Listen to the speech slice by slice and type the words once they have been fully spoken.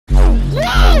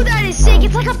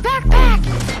like a backpack.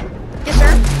 Yes,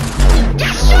 sir.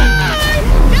 Yes, sir.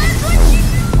 That's what you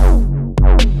do.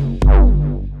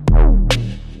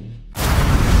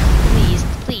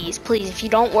 Please, please. If you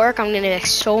don't work, I'm gonna get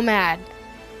so mad.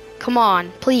 Come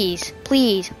on, please,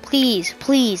 please, please,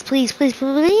 please, please, please,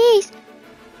 please.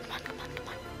 Come on, come on, come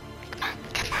on, come on,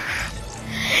 come on.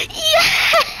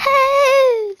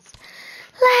 Yes!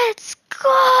 Let's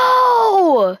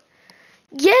go!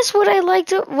 Yes, would I like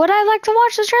to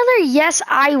watch the trailer? Yes,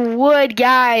 I would,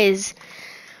 guys.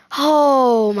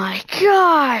 Oh my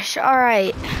gosh.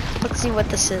 Alright. Let's see what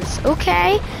this is.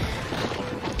 Okay.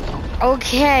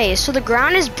 Okay, so the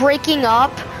ground is breaking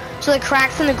up. So the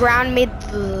cracks in the ground made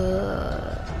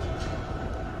the...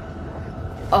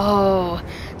 Oh.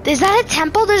 Is that a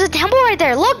temple? There's a temple right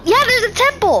there. Look, yeah, there's a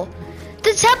temple.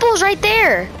 The temple's right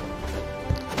there.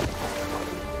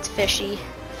 It's fishy.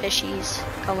 Fishies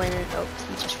go in and... Oh,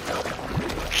 he just fell.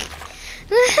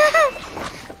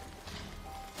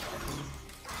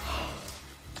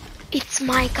 It's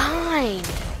my kind.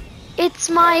 It's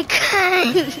my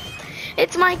kind.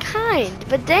 It's my kind.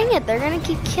 But dang it, they're gonna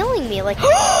keep killing me. Like,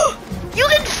 you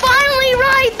can finally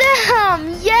ride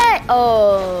them. Yeah.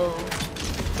 Oh,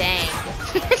 dang.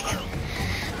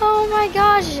 Oh my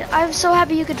gosh, I'm so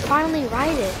happy you could finally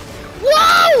ride it.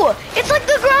 Whoa! It's like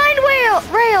the grind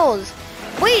rails.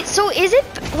 Wait, so is it?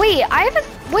 Wait,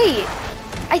 wait.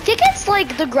 I think it's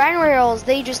like the grind rails.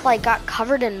 They just like got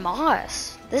covered in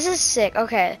moss. This is sick.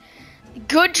 Okay.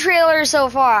 Good trailer so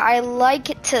far. I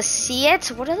like to see it.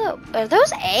 What are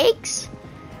those eggs?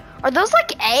 Are those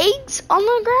like eggs on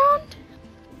the ground?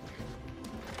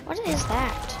 What is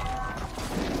that?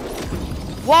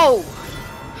 Whoa!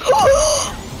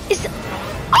 Is that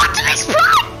Optimus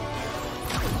Prime?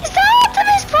 Is that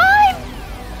Optimus Prime?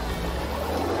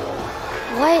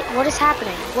 What is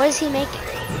happening? What is he making?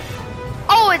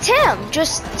 Oh, it's him,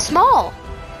 just small.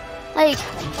 Like,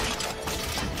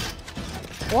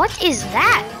 what is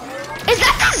that? Is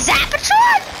that the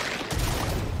Zapatron?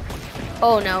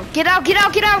 Oh no. Get out, get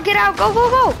out, get out, get out. Go, go,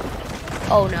 go.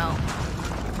 Oh no.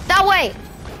 That way.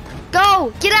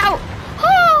 Go, get out.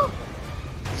 Oh.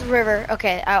 It's a river.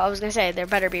 Okay, I was gonna say there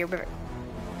better be a river.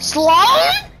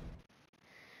 Sloan?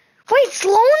 Wait,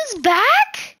 Sloan's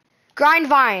back? Grind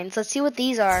vines. Let's see what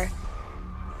these are.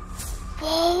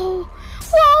 Whoa.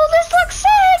 Whoa, this looks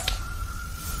sick.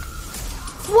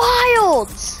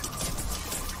 Wilds.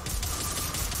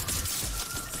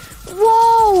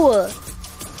 Whoa!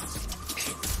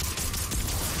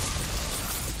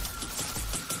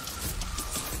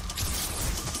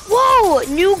 Whoa!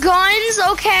 New guns,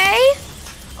 okay.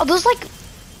 Oh, those like...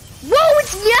 Whoa,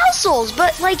 it's Yelsels,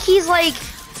 but like he's like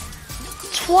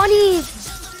 20...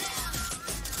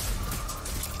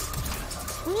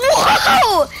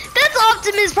 Whoa! That's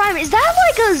Optimus Prime. Is that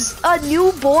like a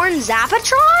newborn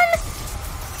Zapatron?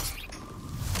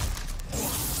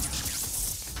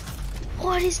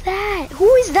 What is that?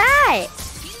 Who is that?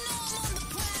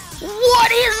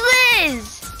 What is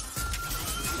this?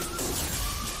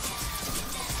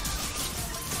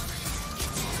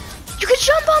 You can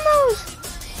jump on those.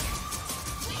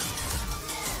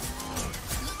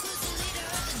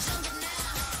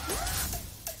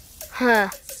 Huh.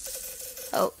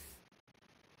 Oh.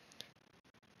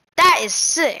 That is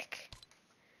sick.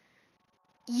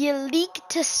 You leak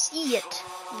to see it.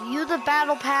 View the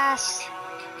battle pass.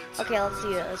 Okay, let's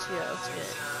do it. Let's do it. Let's do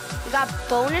it. We got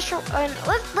bonus.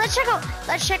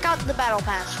 Let's check out the battle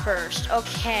pass first.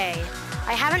 Okay.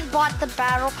 I haven't bought the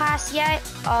battle pass yet.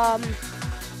 I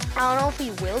don't know if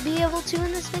we will be able to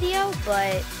in this video,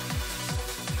 but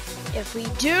if we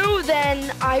do,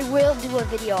 then I will do a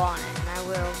video on it, and I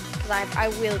will, because I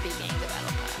will be getting the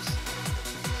battle pass,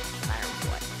 no matter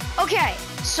what. Okay.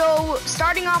 So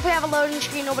starting off, we have a loading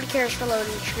screen. Nobody cares for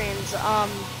loading screens.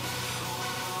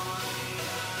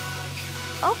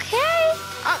 Okay.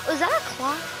 Is that a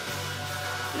clock?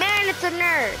 Man, it's a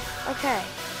nerd. Okay.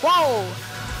 Whoa.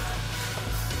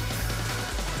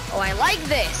 Oh, I like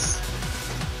this.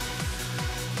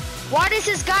 Why does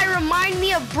this guy remind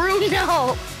me of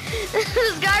Bruno?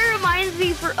 This guy reminds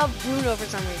me of Bruno for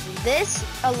some reason. This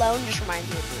alone just reminds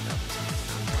me of Bruno.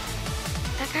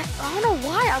 That guy, I don't know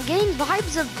why. I'm getting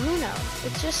vibes of Bruno.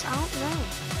 It's just, I don't know.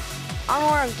 I don't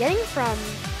know where I'm getting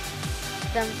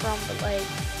them from, but like.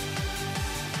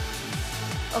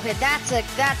 Okay, that's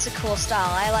a cool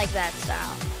style. I like that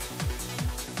style.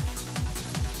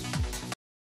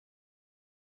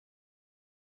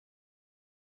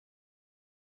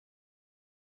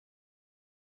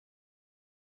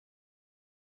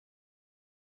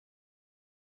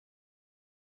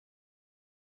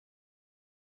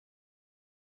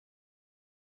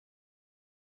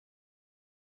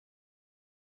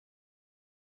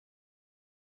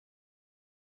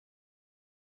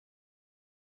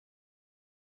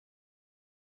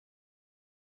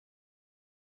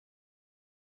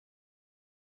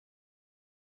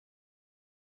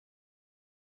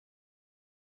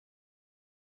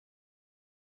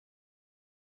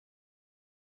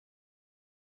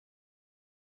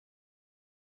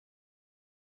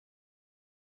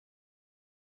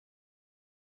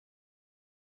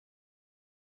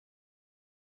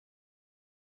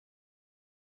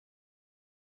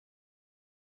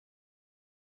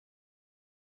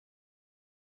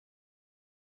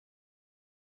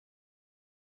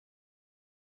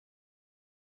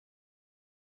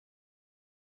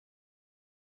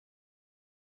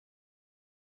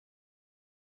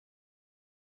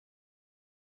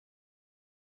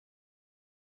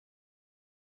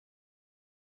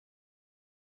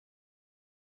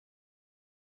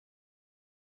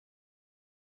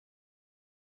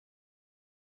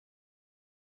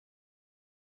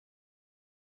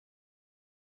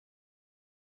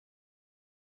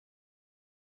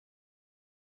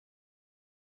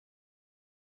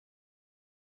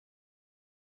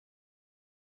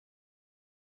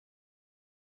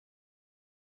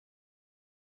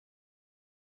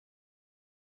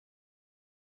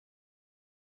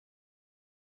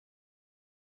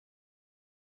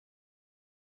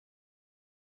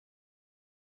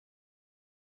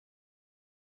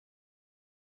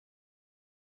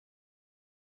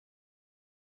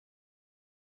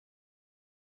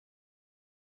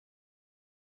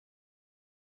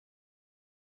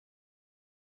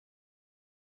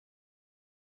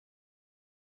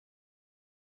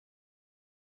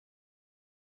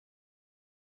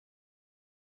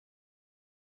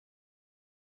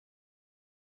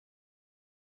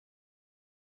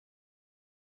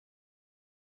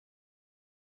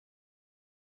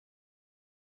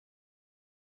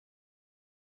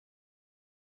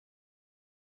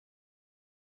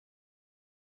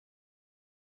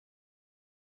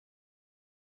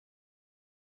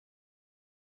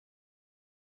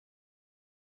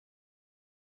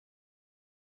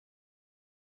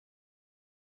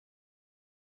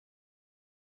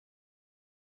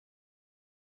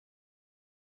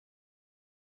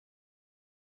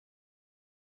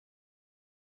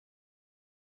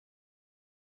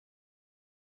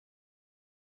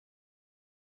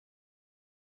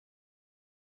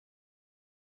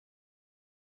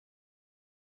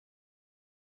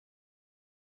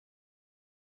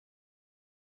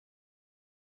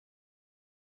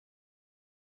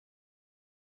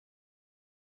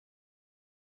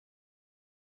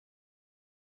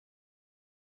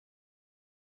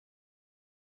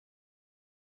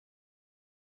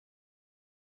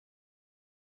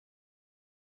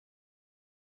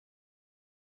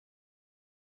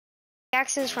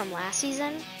 Axes from last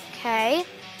season. Okay.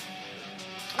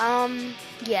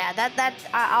 Yeah,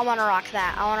 I want to rock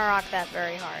that. I want to rock that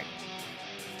very hard.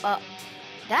 Oh,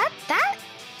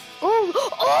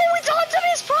 it's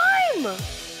Optimus Prime!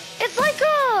 It's like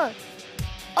a...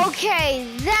 Okay,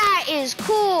 that is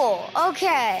cool.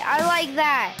 Okay, I like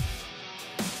that.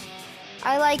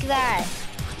 I like that.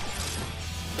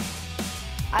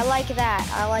 I like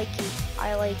that. I like it.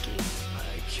 I like it.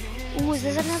 Ooh, is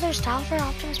this another style for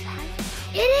Optimus Prime?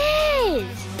 It is!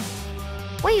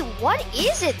 Wait, what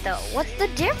is it though? What's the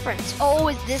difference? Oh,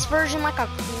 is this version like a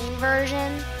clean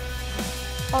version?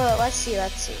 Oh, let's see,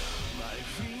 let's see.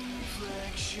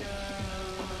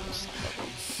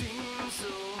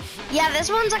 Yeah, this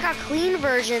one's like a clean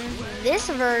version. This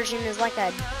version is like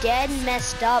a dead,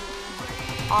 messed up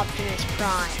Optimus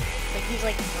Prime. Like he's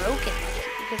like broken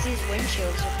because these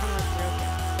windshields are kind of broken.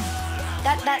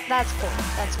 That's cool.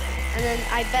 That's cool. And then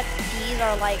I bet these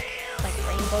are like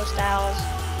rainbow styles.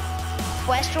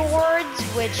 Quest rewards,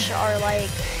 which are like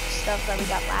stuff that we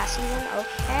got last season.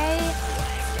 Okay.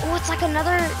 Oh, it's like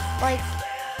another like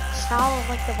style of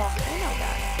like the volcano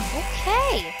guy.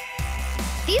 Okay.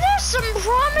 These are some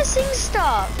promising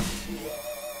stuff.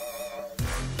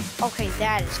 Okay,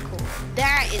 that is cool.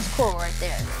 That is cool right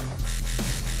there.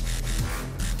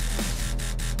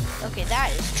 Okay,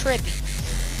 that is trippy.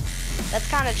 That's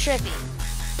kind of trippy.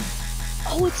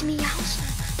 Oh, it's Meowscles.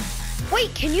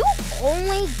 Wait, can you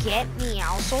only get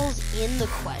Meowscles in the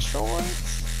quest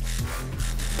rewards?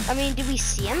 I mean, did we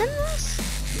see him in this?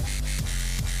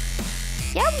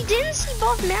 Yeah, we didn't see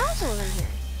both Meowscles in here.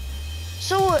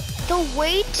 So, the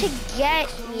way to get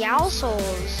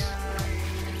Meowscles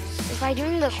is by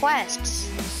doing the quests.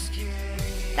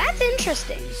 That's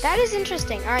interesting. That is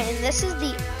interesting. Alright, and this is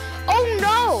the... Oh,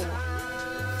 no!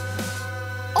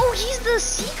 Oh, he's the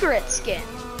secret skin.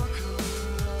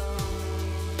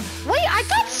 Wait, I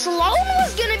thought Sloan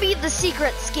was gonna be the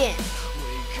secret skin.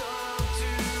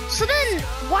 So then,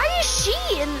 why is she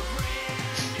in...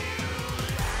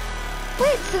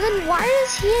 Wait, so then why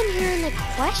is he in here in the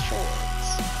quest rewards?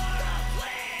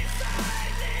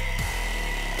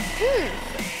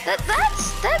 That's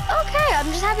okay. I'm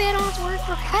just happy I don't have to work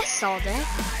for quests all day.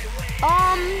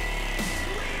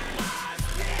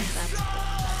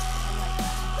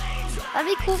 That'd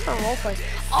be cool for roleplay.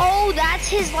 Oh, that's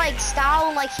his like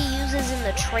style, like he uses in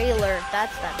the trailer.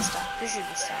 That's that stuff. This is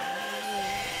the style.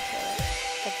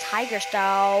 The tiger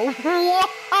style.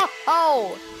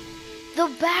 Whoa! The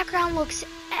background looks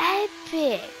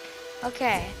epic.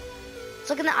 Okay. Let's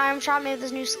look in the item shop. Maybe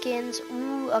there's new skins.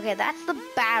 Ooh, okay, that's the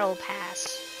battle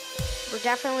pass. We're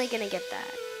definitely gonna get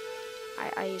that.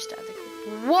 I used to have the...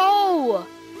 Whoa!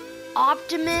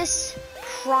 Optimus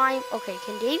Prime. Okay,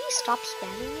 can Davey stop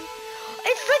spamming me?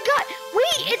 It's the guy.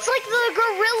 Wait, it's like the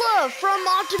gorilla from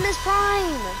Optimus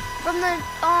Prime, from the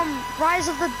Rise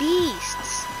of the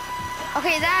Beasts.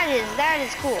 Okay, that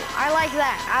is cool. I like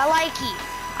that. I like it.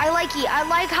 I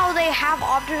like how they have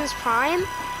Optimus Prime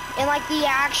in like the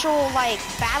actual like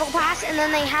battle pass, and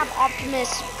then they have Optimus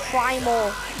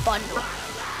Primal bundle.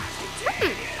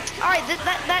 All right,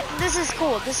 this is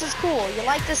cool. This is cool. You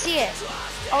like to see it.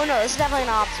 Oh no, this is definitely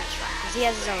not Optimus Prime because he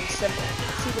has his own symbol.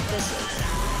 Let's see what this is.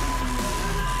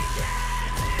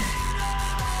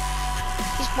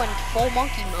 He's went full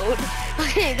monkey mode.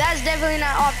 Okay, that's definitely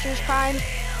not Optimus Prime.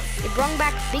 They brought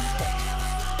back Bigfoot.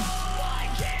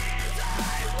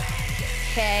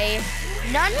 Okay,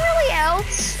 none really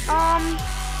else.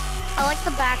 I like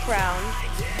the background.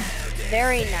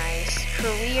 Very nice.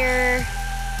 Career.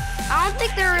 I don't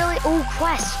think they're really. Oh,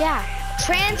 quests. Yeah.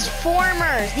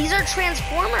 Transformers. These are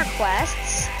Transformer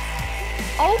quests.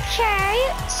 Okay.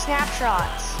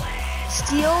 Snapshots.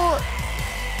 Steal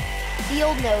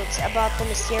field notes about the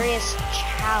mysterious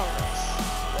chalice.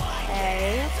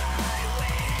 Okay.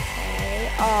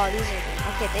 Okay. Oh, these are good.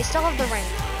 Okay, they still have the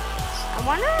ranked ones. I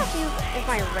wonder if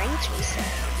my ranks reset.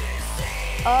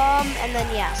 And then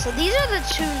yeah. So these are the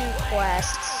 2 new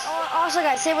quests. Oh, also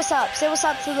guys, say what's up. Say what's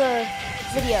up to the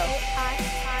video.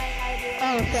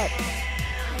 Oh shit.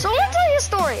 So I want to tell you a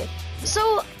story.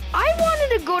 So I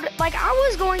wanted to go to, like, I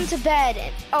was going to bed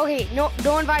and, okay, no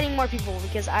inviting more people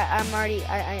because I'm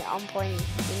playing.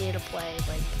 We need to play,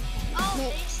 like. Oh,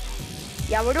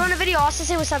 yeah, we're doing a video. Also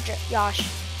say what's up, Josh.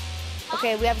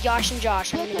 Okay, we have Yaush and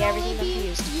Josh. I'm gonna get everything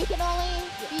confused. You can only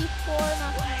be 4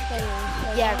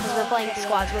 players. Yeah, because we're playing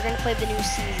squads. We're gonna play the new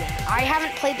season. I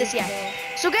haven't played this yet.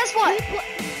 So guess what?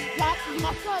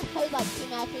 Joshua has played like 2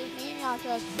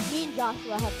 matches. Me and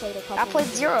Joshua have played a couple. I played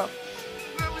 0.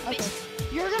 Okay.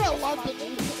 You're gonna love the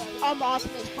new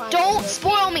Optimus Prime. Don't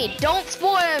spoil me. Don't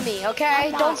spoil me,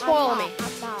 okay? Don't spoil me.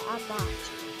 I'm not.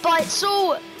 But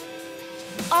so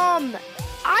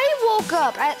I woke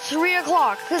up at 3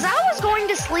 o'clock because I was going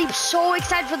to sleep so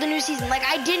excited for the new season. Like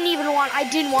I didn't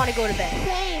want to go to bed.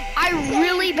 I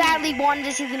really badly wanted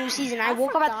to see the new season. I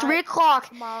woke up at 3 o'clock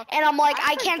and I'm like,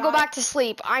 I can't go back to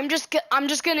sleep. I'm just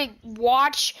gonna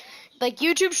watch like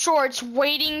YouTube shorts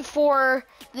waiting for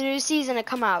the new season to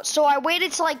come out. So I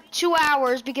waited till like 2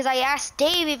 hours because I asked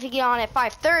Dave if he could get on at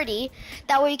 5:30.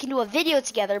 That way we can do a video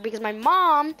together because my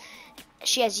mom,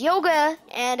 she has yoga,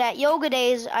 and at yoga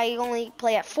days, I only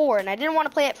play at 4. And I didn't want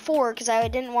to play at 4 because I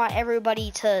didn't want everybody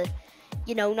to,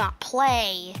 you know, not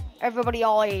play. Everybody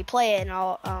already play it,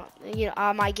 and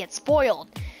I might get spoiled.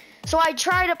 So I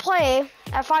tried to play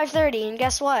at 5:30, and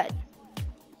guess what?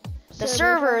 The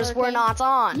servers were not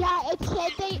on. Yeah, it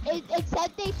said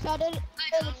they shut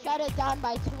it down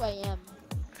by 2 a.m.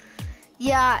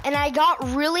 Yeah, and I got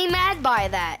really mad by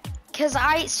that. Cause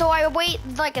I wait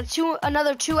like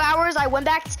another 2 hours. I went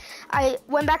back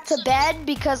to bed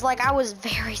because like I was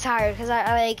very tired. Cause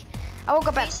I woke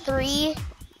up at 3.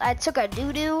 I took a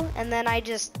doo-doo and then I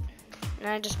just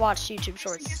watched YouTube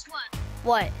shorts. Guess what?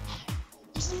 What?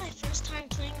 This is my first time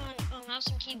playing on mouse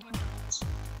and keyboard buttons.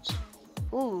 So.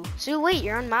 Ooh. So wait,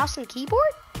 you're on mouse and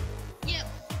keyboard? Yep.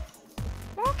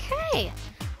 Okay.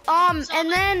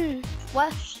 And then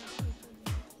what?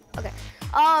 Okay.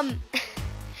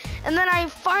 And then I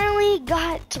finally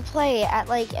got to play at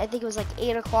like, I think it was like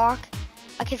 8 o'clock.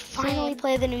 I could finally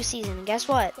play the new season. And guess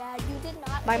what? Dad, you did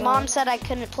not. My mom said I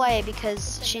couldn't play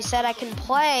because she said I can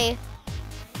play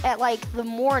at like the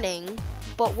morning,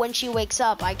 but when she wakes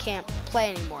up, I can't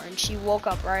play anymore. And she woke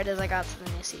up right as I got to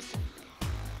the new season.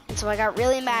 And so I got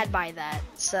really mad by that.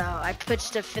 So I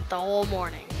pitched to fit the whole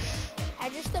morning.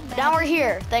 But now we're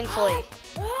here, thankfully.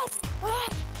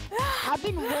 I've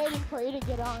been waiting for you to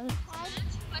get on.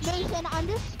 Mason, I'm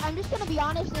just gonna be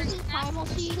honest. This is primal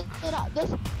season.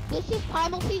 This is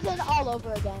primal season all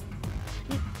over again.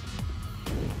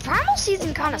 Primal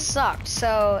season kind of sucked.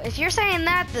 So if you're saying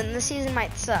that, then this season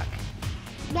might suck.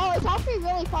 No, it's actually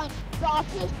really fun. The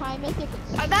Optimus Prime mythic.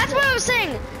 That's what I was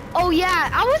saying. Oh yeah,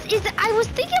 I was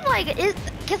thinking like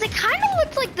because it kind of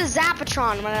looked like the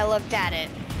Zapatron when I looked at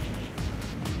it.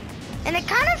 And it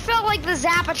kind of felt like the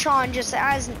Zapatron, just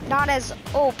not as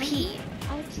OP.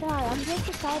 I'm sorry, I'm just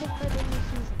excited for the new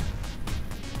season.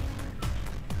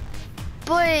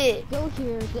 But Go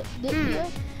here, here,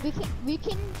 we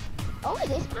can. Oh,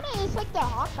 this kind of is like the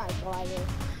Hawkeye glider.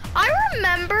 I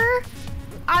remember,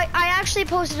 I actually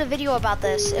posted a video about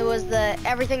this. It was the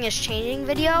Everything is Changing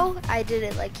video. I did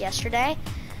it like yesterday.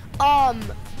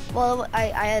 Well,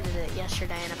 I edited it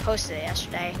yesterday and I posted it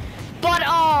yesterday. But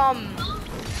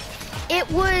it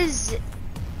was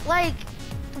like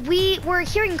we were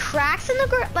hearing cracks in the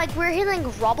ground, like we were hearing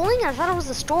rubbling. I thought it was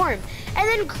a storm, and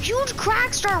then huge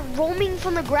cracks start roaming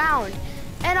from the ground,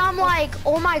 and I'm like,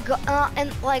 oh my god,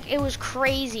 and like it was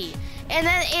crazy. And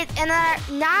then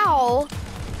now,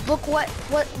 look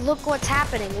what's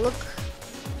happening. Look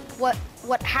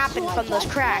what happened from those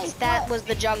cracks. That was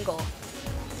the jungle,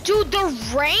 dude. The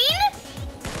rain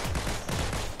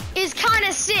is kind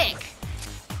of sick.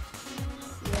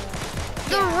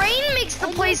 The rain makes the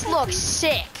place look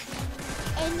sick.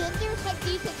 And then there's like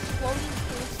these exploding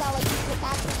fruits that like you put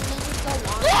back and then just go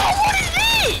on. Whoa, what is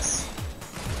this?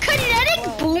 Kinetic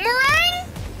boomerang?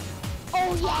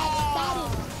 Oh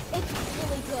yeah, it's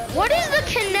really good. What is the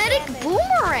kinetic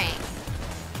boomerang?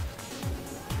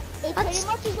 It pretty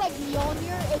much is like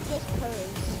Mjolnir, it just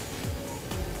curves.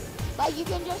 Like you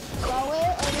can just throw it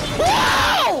and then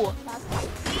Whoa!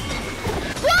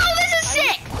 Whoa, this is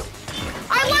sick!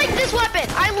 I like this weapon.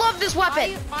 I love this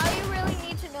weapon. All you really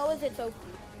need to know is it's OP.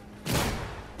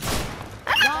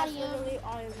 Ah! That's literally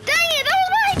all you need. Dang it, that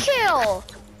was my kill.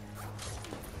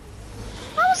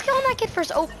 I was killing that kid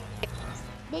first. Oh.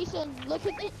 Mason, look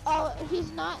at it.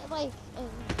 He's not like.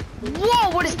 Whoa,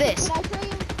 what is this? Can I show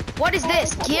you? What is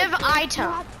this? Give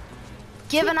item.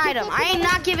 Give an item. I ain't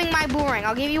not giving my boomerang.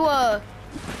 I'll give you a.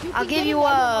 I'll give you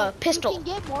a pistol. You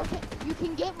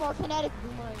can get more kinetic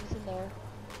boomerangs in there.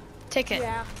 Take it.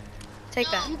 Yeah. Take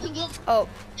that. You can get. Oh.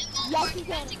 Yes, you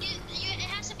can. It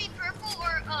has to be purple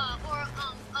or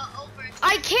over.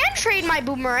 I can trade my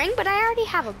boomerang, but I already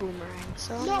have a boomerang,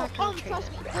 so I'm No, not gonna trade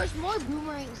trust it. me. There's more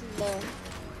boomerangs in there.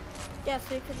 Yeah,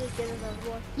 so you can just get another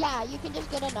one. Yeah, you can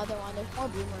just get another one. There's more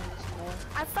boomerangs in there.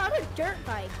 I found a dirt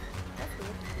bike. That's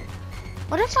weird.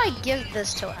 What if I give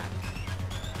this to him?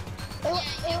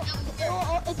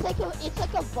 It's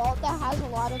like a vault that has a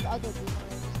lot of other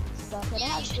boomerangs and stuff, and it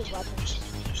has good weapons.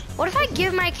 What if I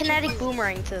give my kinetic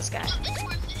boomerang to this guy? It's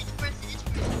worth it. It's worth it. It's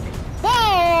worth it.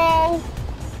 Whoa!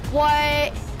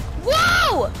 What?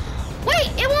 Whoa!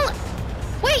 Wait, it won't.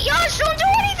 Wait, Wait, Yosh, don't do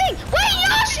anything! Wait,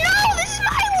 Yosh, no! This is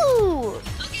my loot!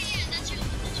 Okay, yeah, that's your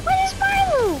loot. What is my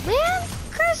loot, man?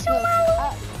 Chris, do my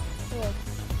loot. Here.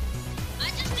 I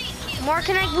just made you. More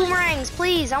connect boomerangs,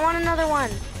 please. I want another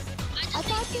one. I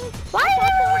thought you. Why is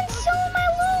everyone stealing my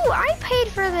loot? I paid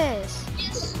for this.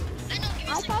 Yes. I know. Give me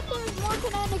a I second. thought there was more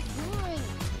kinetic boomerang.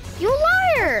 You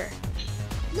liar!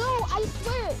 No, I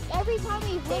swear, every time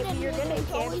we win Davey, in you're here, getting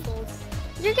there's always, canceled.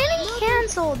 You're getting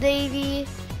canceled, Davey.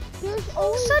 there's You're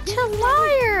always such a kinetic-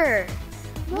 liar.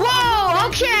 No, Whoa, no,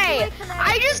 okay.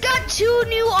 I just got 2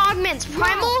 new augments.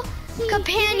 Primal, See,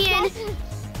 Companion,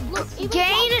 look, even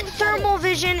gain Joshua said thermal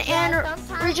vision and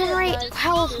sometimes regenerate it does.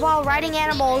 health while riding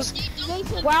animals. it.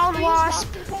 Mason, Wild even Wasp.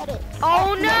 Joshua said it. Oh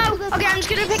Look no! to the Okay, I'm top. just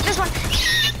gonna pick this one.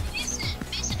 Mason,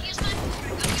 here's my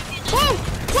boomerang. Whoa!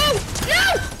 Whoa! No!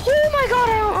 Oh my god,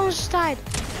 I almost died.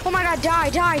 Oh my god,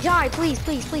 die, please,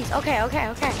 please, please. Okay, okay,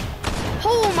 okay.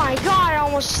 Oh my god, I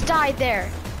almost died there.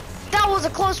 That was a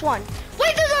close one.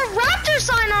 Wait, there's a raptor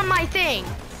sign on my thing.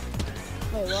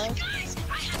 Wait, what? Guys,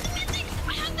 I have the mythic.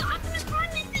 I have the Optimus Prime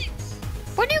mythics.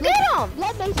 Where'd you get them?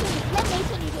 Let Mason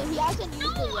use it. He hasn't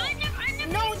used No, it yet. I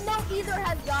never. No, either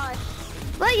has Josh.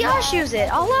 Let Yosh use it.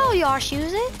 I'll allow Yosh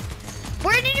use it.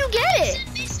 Where did you get it?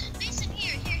 Mason,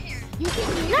 here. You can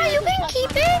use No, it you to can touch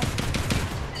keep my- it.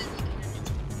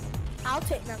 I'll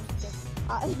take them.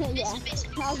 Yeah. I was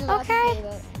about to Okay. say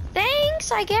that.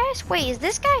 Thanks, I guess. Wait, is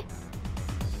this guy?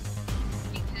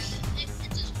 It doesn't matter.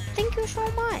 Thank you so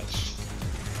much.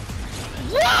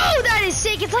 Whoa, that is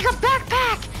sick. It's like a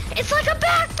backpack. It's like a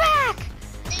backpack.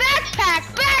 Backpack.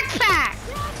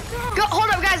 Go, hold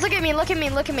up, guys. Look at me. Look at me.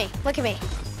 Look at me. Look at me.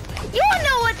 You wanna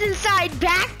know what's inside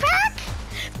backpack?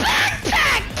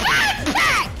 Backpack.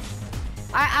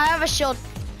 I have a shield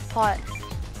pot.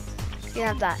 You can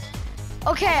have that.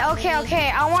 Okay. I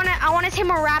wanna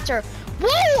tame a raptor.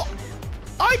 Whoa!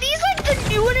 Are these like the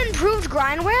new and improved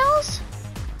grind whales?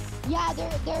 Yeah,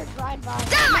 they're grind vines.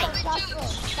 Die! No, that's it.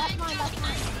 That's mine. That's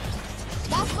mine.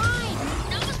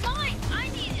 That was mine. I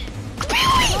need it.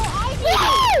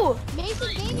 Whoa!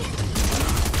 Mason gave it.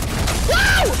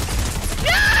 Whoa!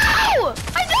 No!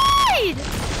 I died!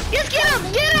 Yes, get him!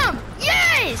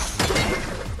 Yes!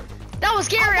 That was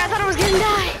scary. I thought I was gonna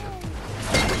die.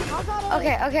 I got a,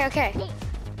 Okay. Wait,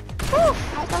 Whew.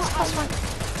 I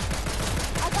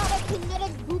got a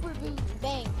kinetic boober boo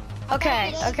bang.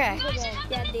 Okay.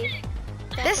 Yeah, Dave.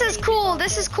 This is cool.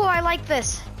 I like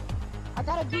this. I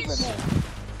got a boober bang.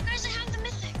 Guys, I have the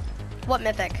mythic. What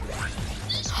mythic?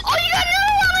 This Oh, you got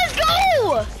another one! Let's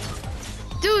go!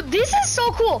 Dude, this is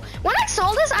so cool. When I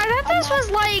saw this, I thought this was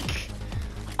like,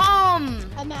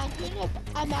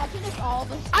 Imagine if all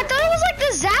of us. I thought it was like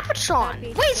the Zapatron.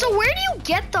 Wait, so where do you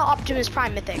get the Optimus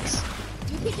Prime mythics?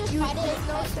 You can just find it There's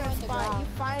no in certain the spot. You ground.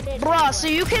 find it. Bruh, so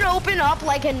you can open up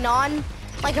like a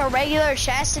regular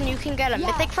chest and you can get a Yeah,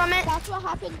 mythic from it? That's what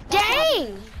happened.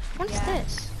 Dang! What is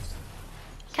this?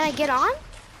 Can I get on?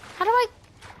 How do I?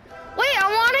 Wait, I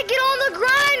want to get on the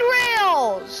grind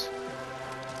rails.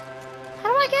 How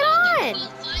do I get on?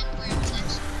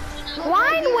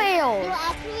 Grind whales. They're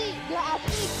actually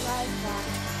grind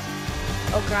vines.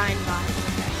 Oh, grind vine.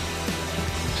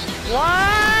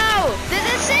 Whoa!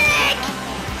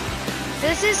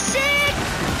 This is sick!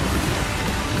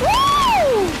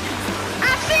 Woo! I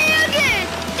feel good!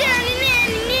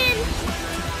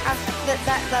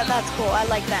 That's cool. I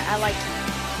like that.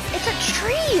 It's a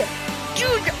tree!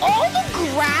 Dude, all the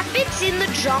graphics in the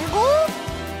jungle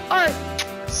are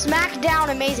smack down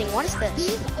amazing. What is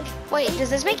this? Wait, does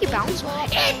this make you bounce?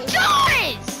 It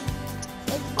does!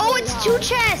 Oh, it's 2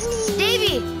 chests!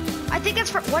 Davey, I think that's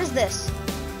for, what is this?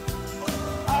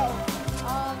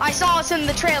 I saw this in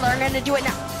the trailer, I'm gonna do it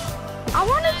now. I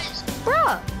wanna,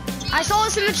 bruh. I saw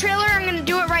this in the trailer, I'm gonna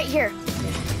do it right here.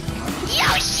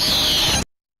 Yoshi!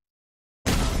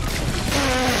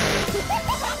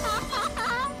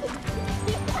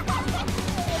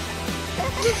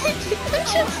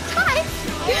 Just died.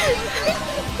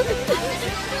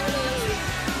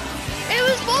 It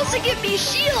was supposed to give me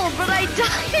shield, but I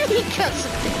died because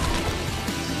of it.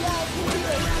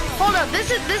 Hold up,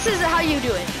 this is how you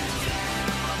do it.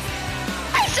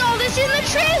 I saw this in the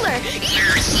trailer.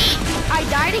 Yoshi! I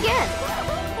died again.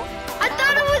 I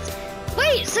thought it was.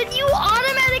 Wait, so you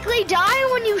automatically die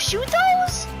when you shoot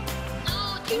those?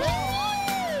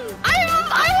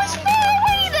 I was far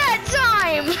away that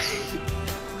time.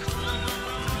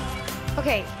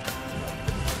 Okay.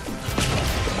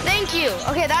 Thank you.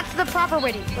 Okay, that's the proper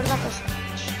way to. What about this?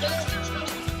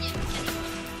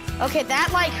 Okay,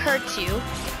 that like hurts you.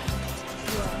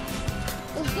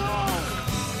 Let's go.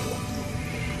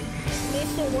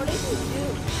 Mason, what did you do?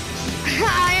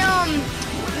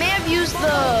 may have used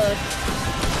the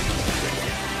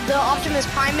Optimus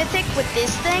Prime mythic with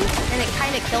this thing, and it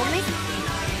kind of killed me.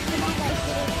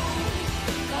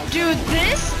 Dude,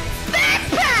 this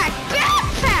backpack!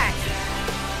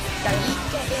 Gotta eat.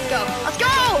 Go. Let's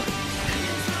go!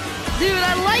 Dude,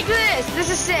 I like this. This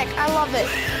is sick. I love it.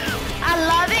 I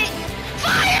love it.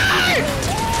 Fire!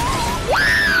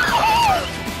 Wow!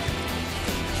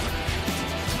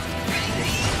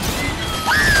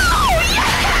 Wow!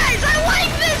 Yes! I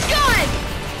like this gun!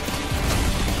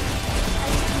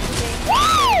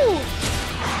 Woo!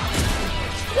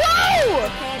 Whoa!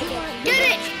 Get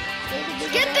it!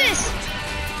 Get this!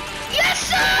 Yes,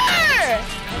 sir!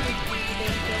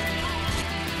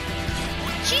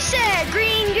 She said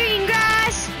green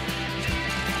grass.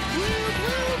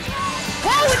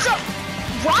 Whoa, it's a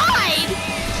ride!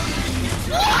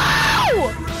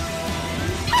 Whoa!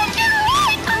 I can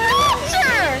ride the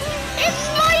Raptor! It's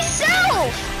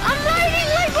myself! I'm riding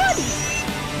my buddy!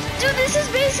 Dude, this is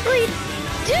basically...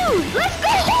 Dude, let's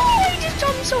go! Oh, I just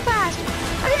jumped so fast!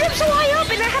 I jumped so high up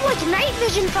and I had like night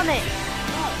vision from it.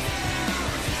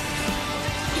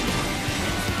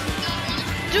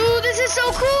 Dude, this is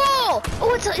so cool!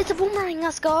 Oh, it's a boomerang.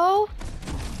 Let's go.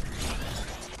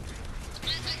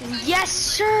 Yes,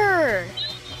 sir.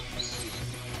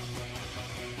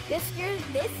 This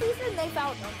season they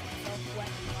found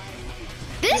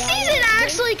This season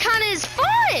actually kind of is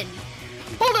fun.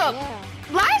 Hold up. Yeah.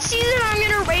 Last season I'm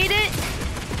gonna rate it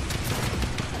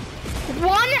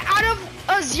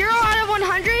 0 out of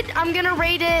 100. I'm gonna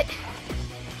rate it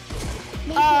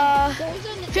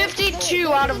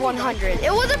 52 out of 100.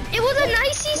 It was a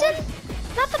nice season.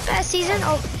 Not the best season.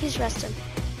 Oh, he's resting.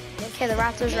 Okay, the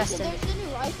Raptor's resting. There's the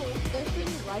new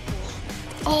rifles.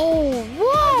 Oh,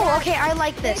 whoa. Okay, I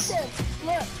like this. Basic,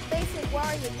 look, basic, where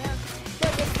are you, man?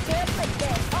 Look, it's just like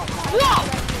this. Oh, God. Whoa!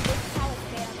 This is how it's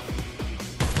banned.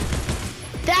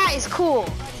 That is cool.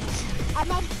 I'm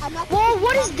not Whoa,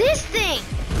 what is this thing?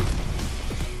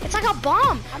 It's like a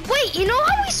bomb. Wait, you know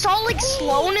how we saw like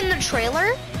Sloan in the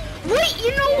trailer? Wait,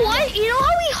 you know what? You know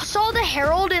how we saw the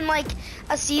Herald in like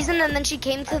a season and then she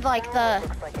came to like the...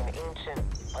 Looks like an ancient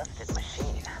busted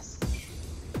machine.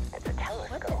 It's a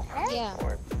telescope. Yeah.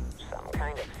 Or some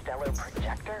kind of stellar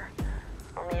projector.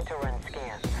 I'll need to run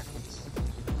scans.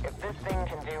 If this thing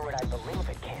can do what I believe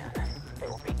it can, it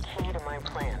will be key to my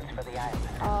plans for the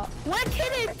island. What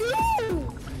can it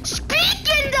do?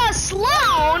 Speaking to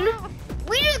Sloan,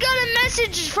 we just got a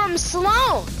message from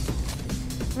Sloan.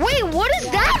 Wait, what does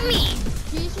that mean?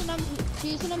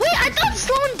 Wait, I thought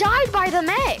Sloan died by the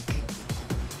mech.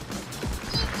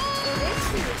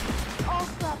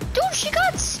 Dude, she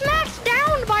got smacked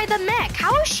down by the mech.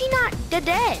 How is she not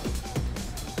dead?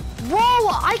 Whoa,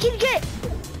 I can get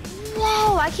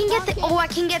the, oh, I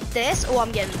can get this. Oh,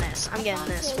 I'm getting this. I'm getting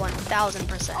this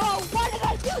 1000%. Oh, why did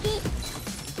I do this?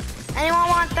 Anyone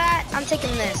want that? I'm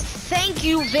taking this. Thank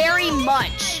you very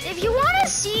much. If you want to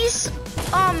see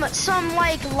some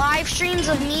like live streams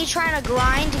of me trying to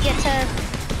grind to get to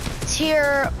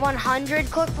tier 100,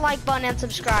 click the like button and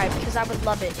subscribe because I would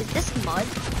love it. Is this mud?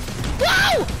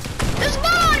 Whoa! There's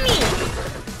mud on me!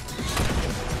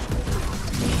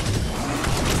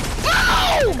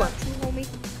 Boom!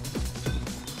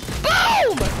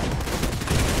 Boom!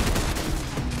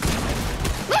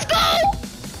 Let's go!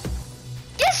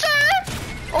 Yes, sir!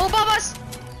 Oh, Bubba's!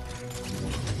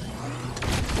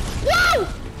 Whoa!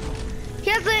 He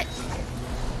has it!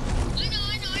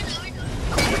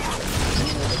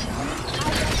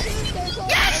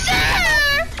 Yes,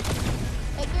 sir!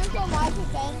 If there's a live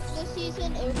event this season,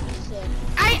 it would be sick.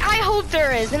 I hope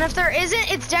there is, and if there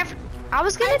isn't, it's definitely... I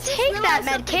was gonna take that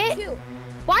med kit.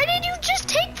 Why did you just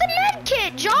take the med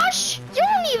kit, Josh? You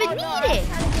don't even need it. I'm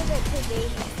trying to give it to Davey,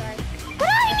 sorry. But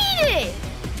I need it.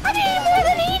 I need it more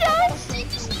than he does. Take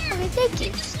the slurp. Okay, thank you.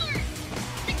 Take the slurp.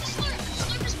 Take the slurp. The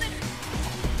slurp is better.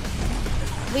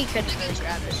 We could really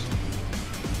grab it.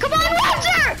 Come on,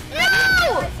 Raptor!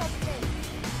 No!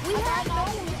 We have no.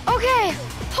 Okay.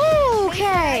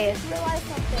 Okay. I just realized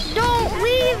something. Don't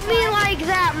leave me like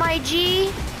that, my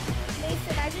G.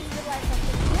 Mason, I just realized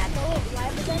something. We had no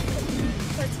live events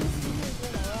for 2 seasons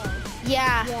in a row.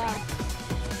 Yeah.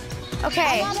 Yeah.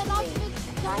 Okay.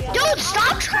 Dude, Dude,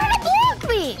 stop trying to block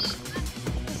me.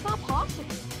 it's not possible.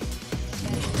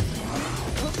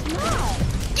 It's not.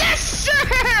 Yes, sir!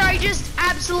 I just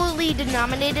absolutely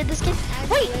denominated this kid.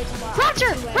 Wait,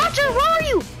 Raptor! Raptor, where are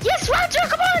you? Yes, Raptor,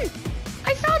 come on!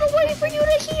 I found a way for you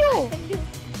to heal.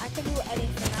 I can do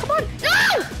anything. Come on.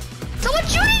 No!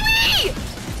 Someone's shooting me!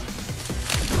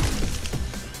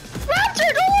 Raptor,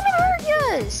 don't let him hurt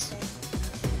us.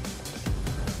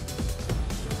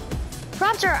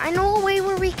 Raptor, I know a way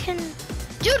where we can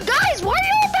Guys, why are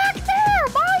you all back there?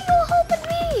 Why are you all helping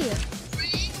me?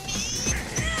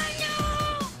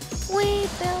 We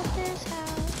built this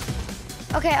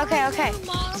house. Okay.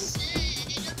 Mom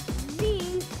said,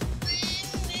 Me.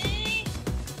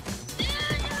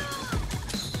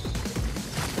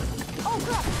 Oh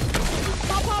crap!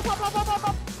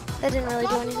 Pop. That didn't really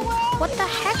do anything. What the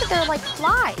heck? They're like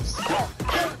flies.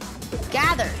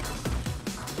 Gather.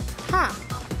 Huh.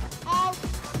 Ow!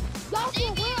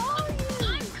 Yaush, where are you?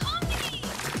 I'm coming.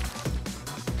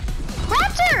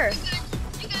 Raptor!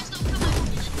 You guys don't come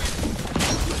over here.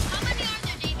 How many are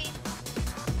there, Davey?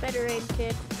 Better aim,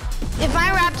 kid. If my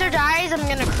raptor dies, I'm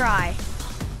gonna cry.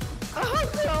 Oh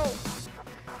no!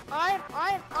 I'm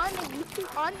on the YouTube,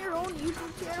 on your own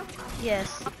YouTube channel.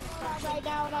 Yes. Right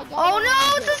now, and I got Oh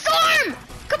no, it's a storm!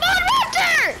 Come on,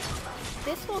 raptor!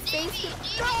 This will face it.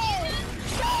 No!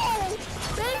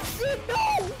 Face it,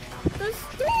 no! The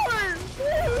storm!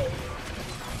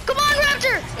 Come on,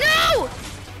 raptor! No!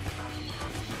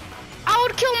 I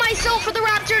would kill myself for the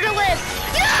raptor to live.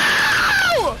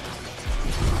 No!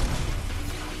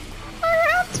 My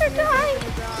raptor died.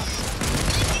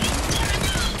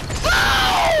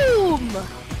 Boom!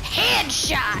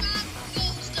 Headshot!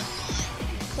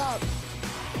 So,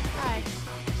 alright.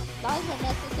 That was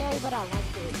unnecessary, but I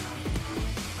liked it.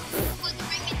 What, the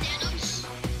freaking Thanos?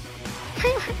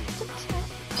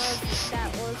 That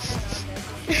was kind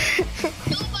of unnecessary.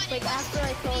 Nobody Like after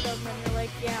I told them, and they're like,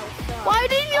 "Yeah, what's up?" Why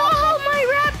didn't y'all help my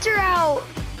raptor out?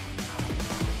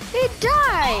 It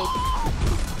died.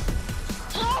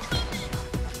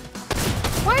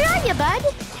 Where are you, bud?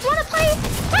 You wanna play?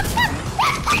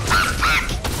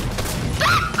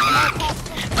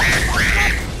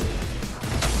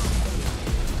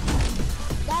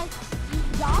 That's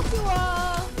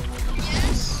Joshua!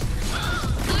 Yes.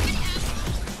 How many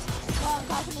have No, I'm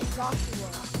talking to Joshua.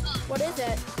 What is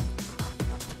it?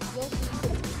 You'll see.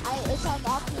 It's on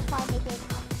Optimus Prime, I think.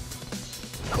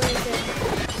 What is it?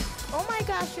 Oh my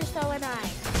gosh, you're so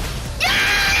nice. Did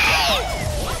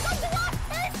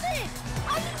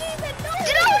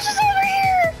I was just over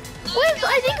here with,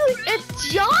 I think it's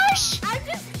Josh? I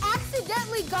just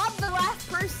accidentally got the last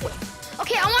person.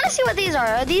 Okay, I want to see what these are.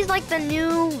 Are these like the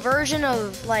new version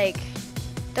of like,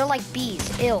 they're like bees,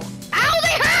 ill. Ow,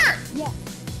 they hurt!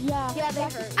 Yeah, they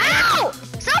hurt. Ow!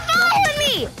 Stop following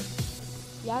me!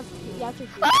 You have to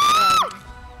shoot. Ah!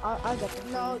 I'll get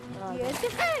them. No,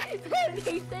 Nathan.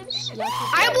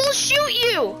 I will shoot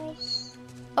you!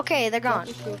 Okay, they're You have gone.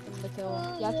 to shoot them to kill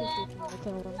them. You have to shoot them to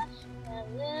kill them.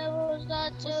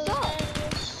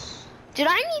 Dude,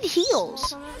 I need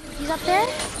heals. He's up there?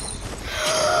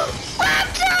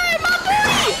 Raptor, my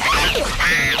boy! Hey!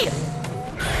 Hey!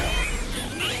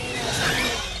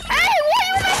 Hey, why are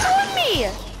you messing with me?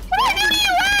 What did I do to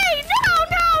you? Hey!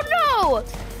 No!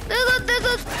 There's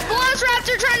a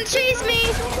velociraptor trying to chase me.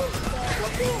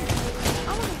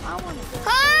 I want it.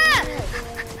 Ah!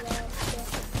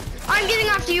 I'm getting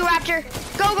after you, Raptor.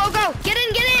 Go! Get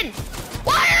in!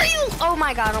 Why are you? Oh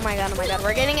my god.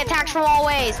 We're getting attacked from all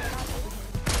ways.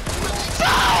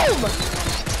 Boom!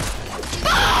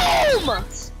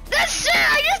 That's it!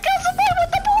 I just killed someone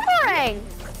with the boomerang!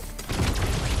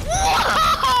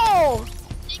 Whoa!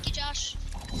 Thank you, Josh.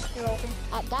 You're welcome.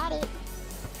 I got it.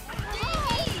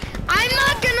 I'm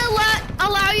not gonna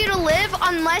allow you to live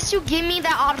unless you give me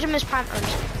that Optimus Prime.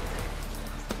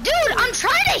 Dude, I'm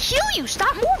trying to heal you.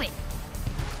 Stop moving.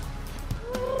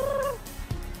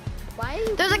 Why? Are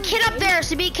you There's a kid up there,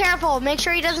 so be careful. Make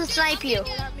sure he doesn't snipe you.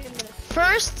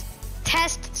 First,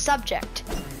 test subject.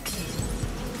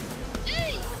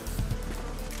 Hey!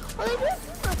 Oh, they didn't do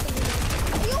nothing.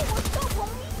 Yo, what's up,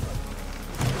 homie?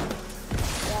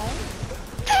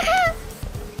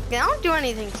 They don't do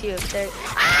anything to you if they're.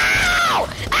 Ow!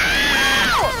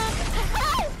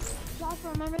 Josh,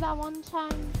 remember that one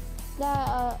time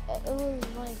that it was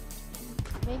like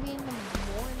maybe in the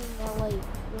morning or like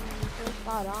when we first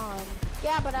got on.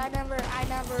 Yeah, but I never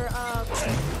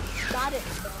got it.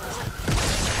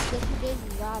 Yes, you did.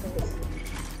 You got it.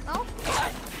 Oh,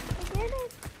 I did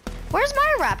it. Where's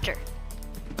my raptor? I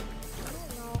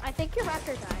don't know. I think your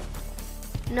raptor died.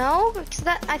 No, because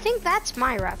I think that's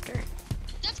my raptor.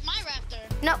 That's my raptor.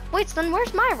 No, wait, then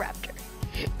where's my raptor?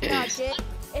 No, Jake,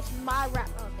 it's my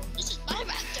raptor. This is my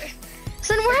raptor.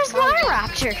 So then where's my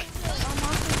raptor?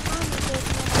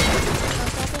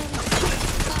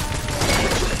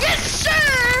 Yes,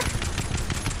 sir!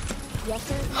 Yes,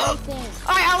 sir. Everything.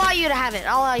 All right, I'll allow you to have it.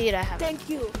 Thank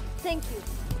you.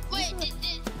 Wait, did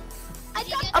I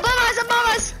got.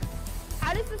 Above us!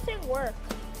 How does this thing work?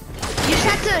 You just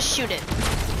have to shoot it.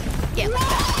 Yeah.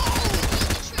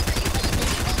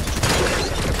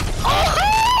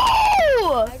 Oh!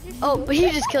 Oh, but you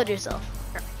just killed yourself.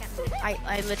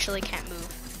 I literally can't move.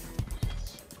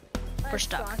 We're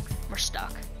stuck. We're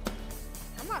stuck.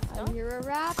 I'm not I stuck. hear a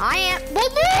rap. I am. Well,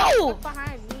 move! Look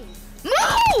behind me.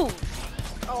 Move!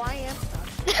 Oh, I am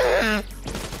stuck.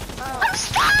 I'm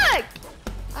stuck!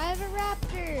 I have a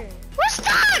raptor. We're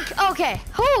stuck! Okay.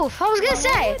 Oof, I was gonna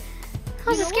say. That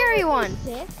was a scary one.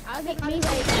 Sick. I think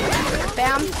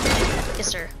Bam. Yes,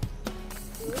 sir.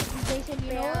 Mason,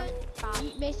 you know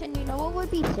what? Mason, you know what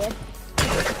would be sick?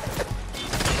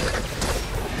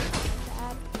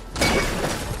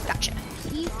 Gotcha.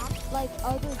 Eat like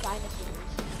other dinosaurs.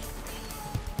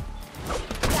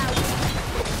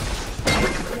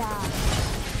 Yeah.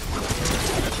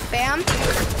 Bam.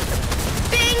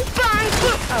 Bing, bang,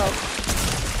 boom. Oh.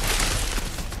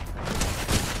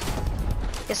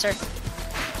 Yes, sir.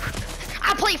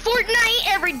 I play Fortnite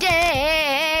every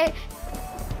day.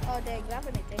 Oh, dang, that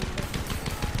would make sense.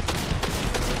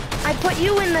 I put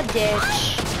you in the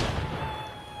ditch.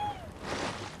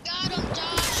 Got him,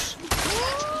 Josh.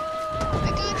 I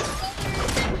got you,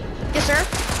 brother. Yes, sir.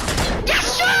 Yes,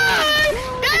 sir!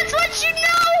 That's what you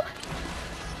know!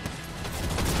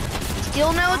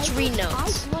 Still notes, read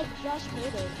notes. I like just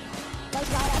heard it. Like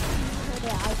right after you heard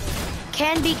it, I did.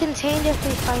 Can be contained if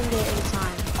we find it in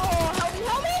time. Oh, help me,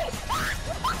 help me!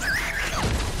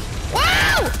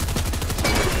 Wow!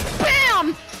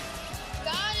 Bam!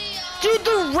 Got it. Dude,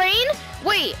 the rain?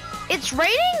 Wait, it's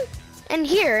raining in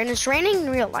here, and it's raining in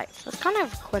real life. That's kind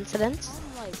of a coincidence.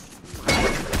 I'm like,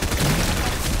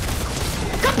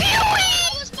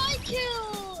 That was my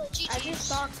kill. I just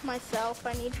shocked myself.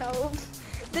 I need help.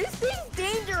 This thing's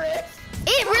dangerous.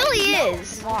 It really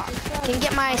is. Can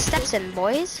get my steps in,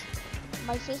 boys.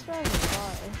 my sister has a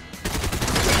car.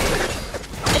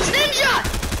 It's Ninja!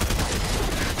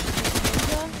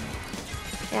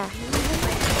 Yeah.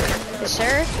 Yes,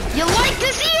 sir. You like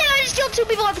to see it? I just killed two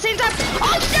people at the same time.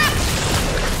 Oh, snap!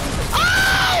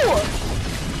 Oh!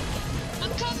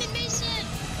 I'm coming, Mason.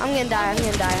 I'm gonna die. I'm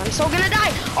gonna die. I'm so gonna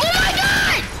die. Oh my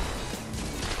god!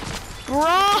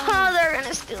 Bro, they're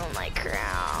gonna steal my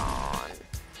crown.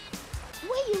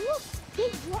 Wait, look! They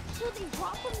dropped from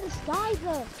the sky.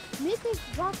 The mythics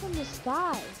dropped from the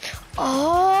sky.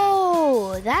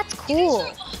 Oh, that's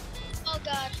cool. Oh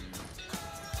god.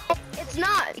 It's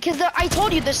not, because I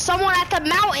told you there's someone at the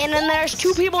mountain and there's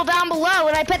two people down below,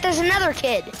 and I bet there's another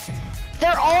kid.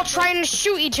 They're all trying to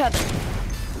shoot each other.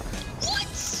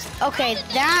 What? Okay,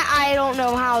 that I don't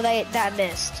know how that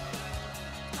missed.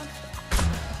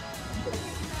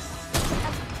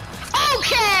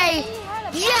 Okay!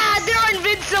 Yeah, they're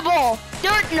invincible!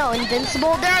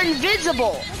 Invincible. They're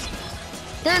invisible.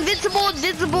 They're invincible,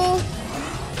 invisible.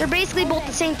 They're basically both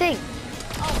the same thing.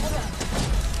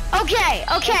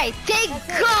 Okay, thank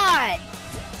God!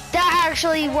 That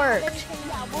actually worked.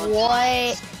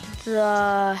 What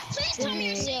the Please tell me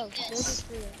you're saying this.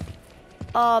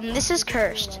 this is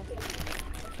cursed.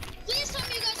 Please tell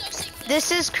me you guys are saying this.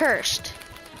 This is cursed.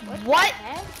 What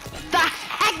the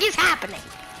heck is happening?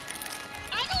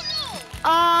 I don't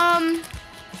know.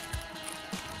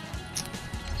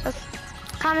 That's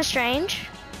kind of strange,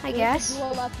 I guess.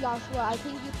 Duo left Joshua. I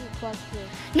think you can question.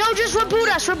 No, just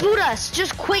reboot us.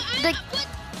 Just quick, like, What?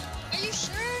 Are you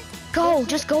sure? go.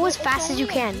 Just go as fast as you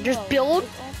can. Just build.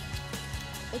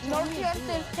 It's No only a chances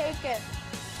duo. taken.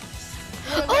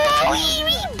 Oh,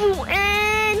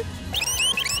 rebooting!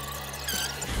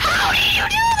 How did you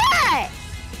do that?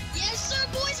 Yes, sir,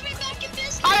 boys. We back in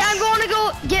business. Alright, I'm going to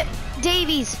go get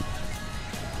Davies.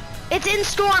 It's in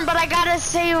storm, but I gotta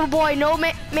save a boy. No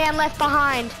man left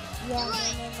behind. Yeah, You're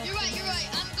right. You're right.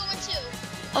 I'm going too.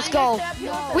 Let's go.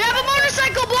 No. We have a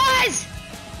motorcycle, boys!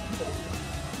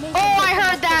 Oh, I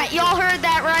heard that. Y'all heard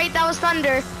that, right? That was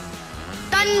thunder.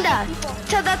 Thunder.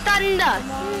 To the thunder.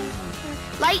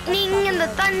 Lightning and the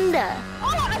thunder.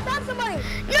 Oh, I found somebody.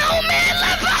 No man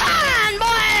left behind,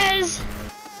 boys!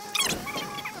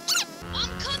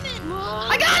 I'm coming.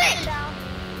 I got it!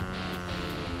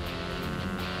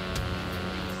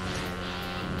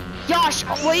 Josh,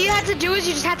 what you had to do is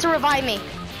you just had to revive me.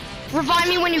 Revive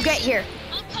me when you get here.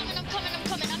 I'm coming. I'm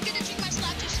gonna drink my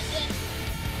slap juice and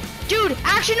then. Dude,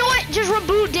 actually, you know what? Just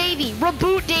reboot Davey.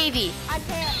 Reboot Davey. I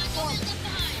can't. No man left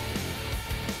behind.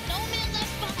 No man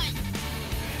left behind.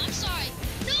 I'm sorry.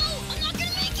 No, I'm not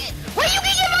gonna make it. Wait, you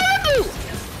can get my reboot!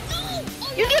 No.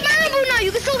 Oh, You can get my reboot now.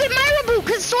 You can still get my reboot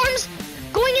because Storm's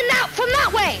going in that from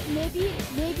that way.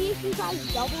 Maybe if you guys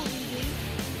double reboot,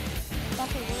 that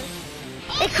could work.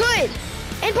 It could.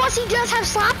 And plus, he does have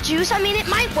slap juice. I mean, it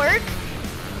might work.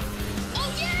 Oh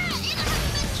yeah, and I have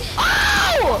a med kit.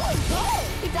 Oh!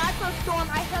 He died from storm.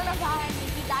 I heard about him.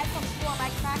 He died from storm. I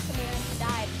cracked him and he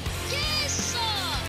died.